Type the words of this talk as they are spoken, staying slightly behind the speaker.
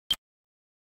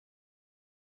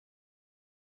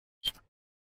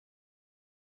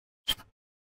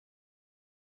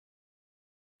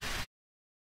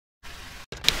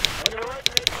Shit.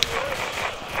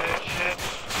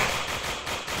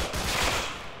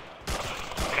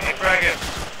 Can you frag him?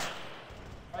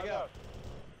 Frag out.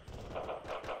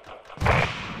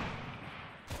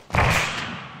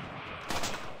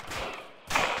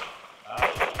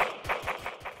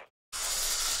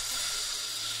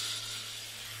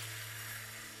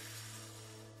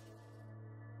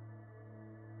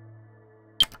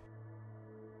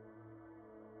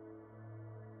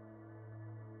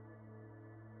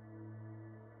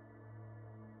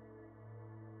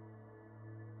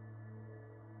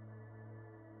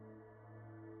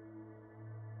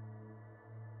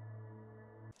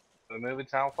 We're moving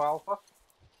to Alpha.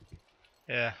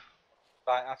 Yeah.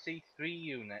 Right, I see 3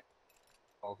 units.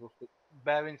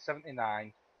 Bearing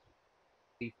 79.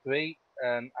 See 3,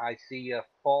 and I see a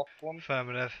 4th one.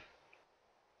 Affirmative.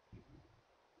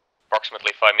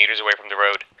 Approximately 5 meters away from the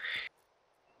road.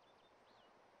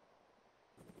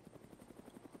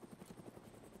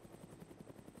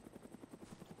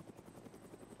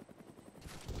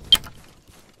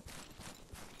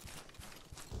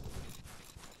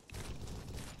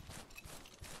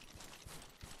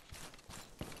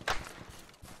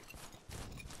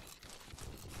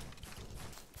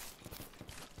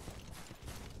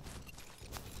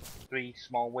 Three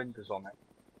small windows on it.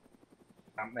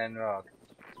 At Main Road.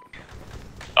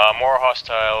 More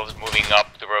hostiles moving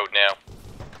up the road now.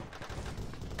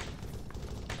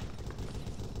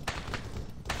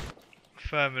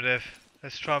 Affirmative.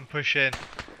 Let's try and push in.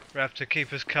 Raptor,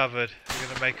 keep us covered. We're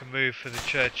going to make a move for the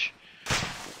church.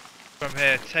 From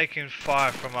here, taking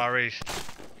fire from our east.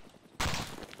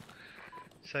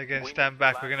 So again, stand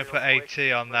back. We're going to put AT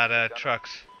on that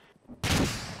trucks.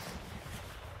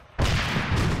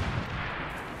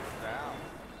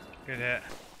 Good hit.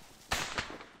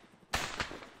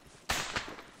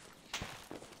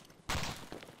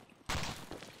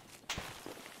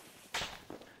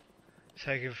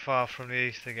 Taking fire from the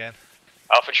east again.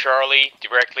 Alpha Charlie,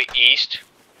 directly east.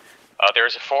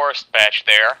 There's a forest patch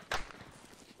there.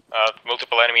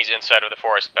 Multiple enemies inside of the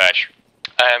forest patch.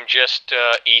 I'm just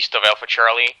east of Alpha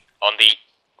Charlie, on the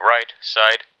right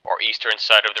side, or eastern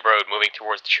side of the road, moving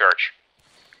towards the church.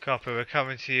 Copy, we're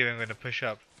coming to you and we're going to push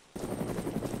up.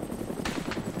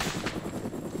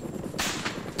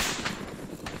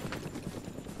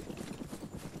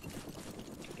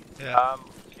 Yeah.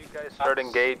 You guys start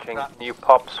engaging. Can you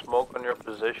pop smoke on your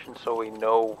position so we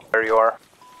know where you are?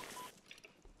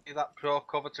 See that pro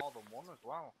cover to more than one as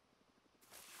well.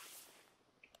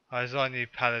 Eyes on you,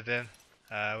 Paladin.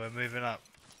 We're moving up.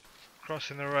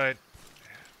 Crossing the road.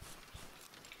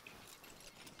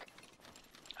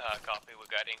 Copy, we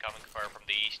got incoming fire from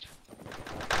the east.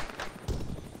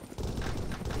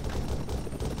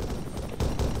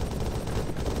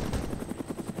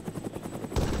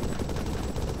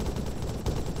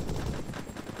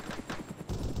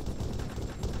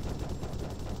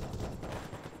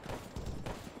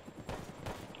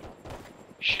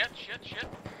 Shit.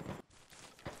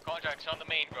 Contacts on the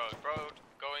main road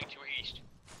going to east.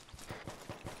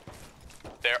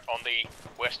 They're on the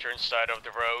western side of the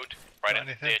road, right at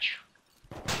the ditch.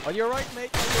 On your right, mate,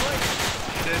 on your right.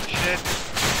 Shit.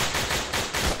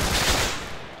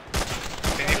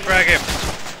 Can you frag him?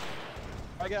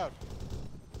 Frag out.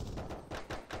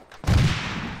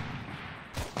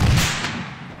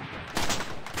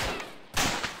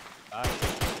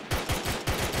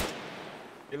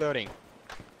 Reloading.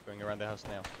 Going around the house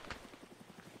now.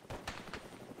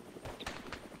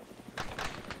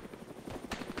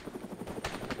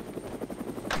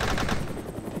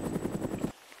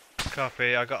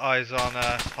 Copy, I got eyes on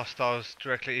hostiles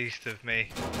directly east of me.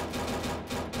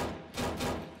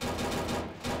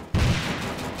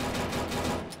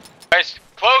 Guys,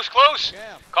 close!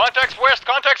 Yeah. Contacts west!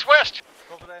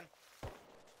 Cover then.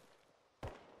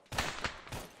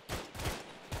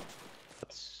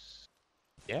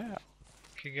 Yeah.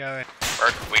 Keep going.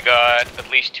 We got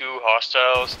at least 2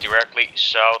 hostiles directly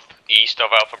southeast of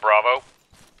Alpha Bravo.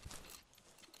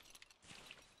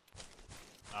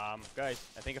 Guys,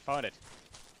 I think I found it.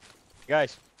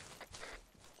 Guys.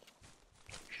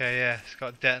 Okay, yeah, it's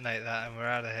got to detonate that and we're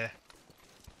out of here.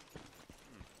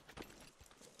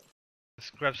 Let's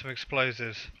grab some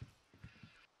explosives.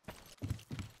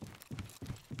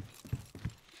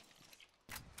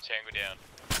 Tango down.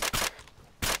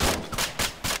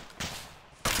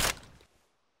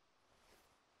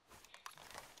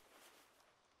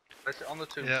 Place it on the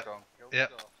tombstone.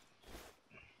 Yep.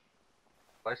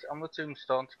 Place it on the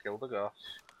tombstone to kill the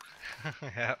ghosts.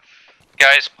 Yeah.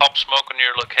 Guys, pop smoke on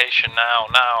your location now.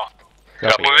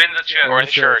 Copy. We're in the church. We're in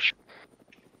the church.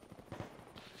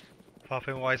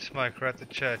 Popping white smoke, we're at the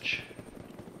church.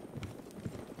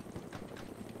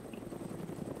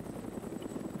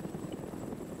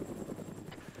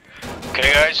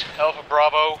 Okay guys, Alpha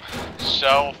Bravo,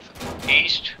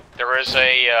 southeast. There is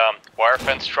a wire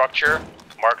fence structure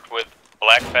marked with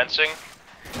black fencing.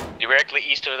 Directly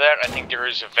east of that, I think there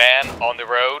is a van on the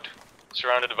road,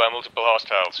 surrounded by multiple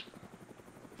hostiles.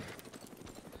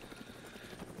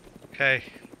 Okay,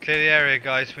 clear the area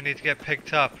guys, we need to get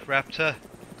picked up. Raptor,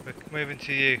 we're moving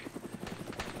to you.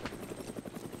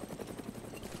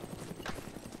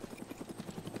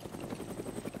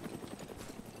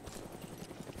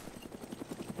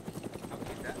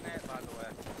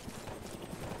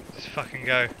 Just fucking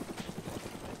go.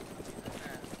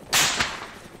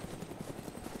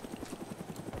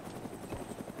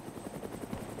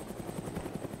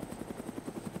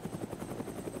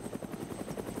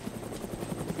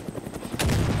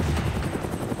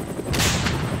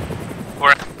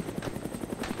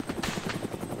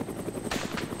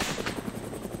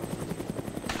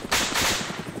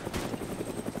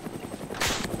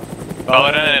 Follow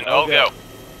it in, all go.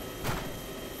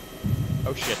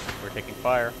 Oh shit, we're taking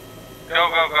fire. Go,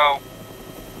 go, go.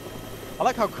 I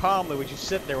like how calmly we just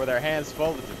sit there with our hands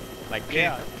folded. Like,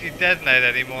 yeah. Do you detonate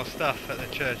any more stuff at the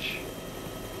church?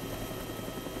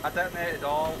 I detonated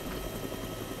all.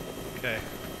 Okay.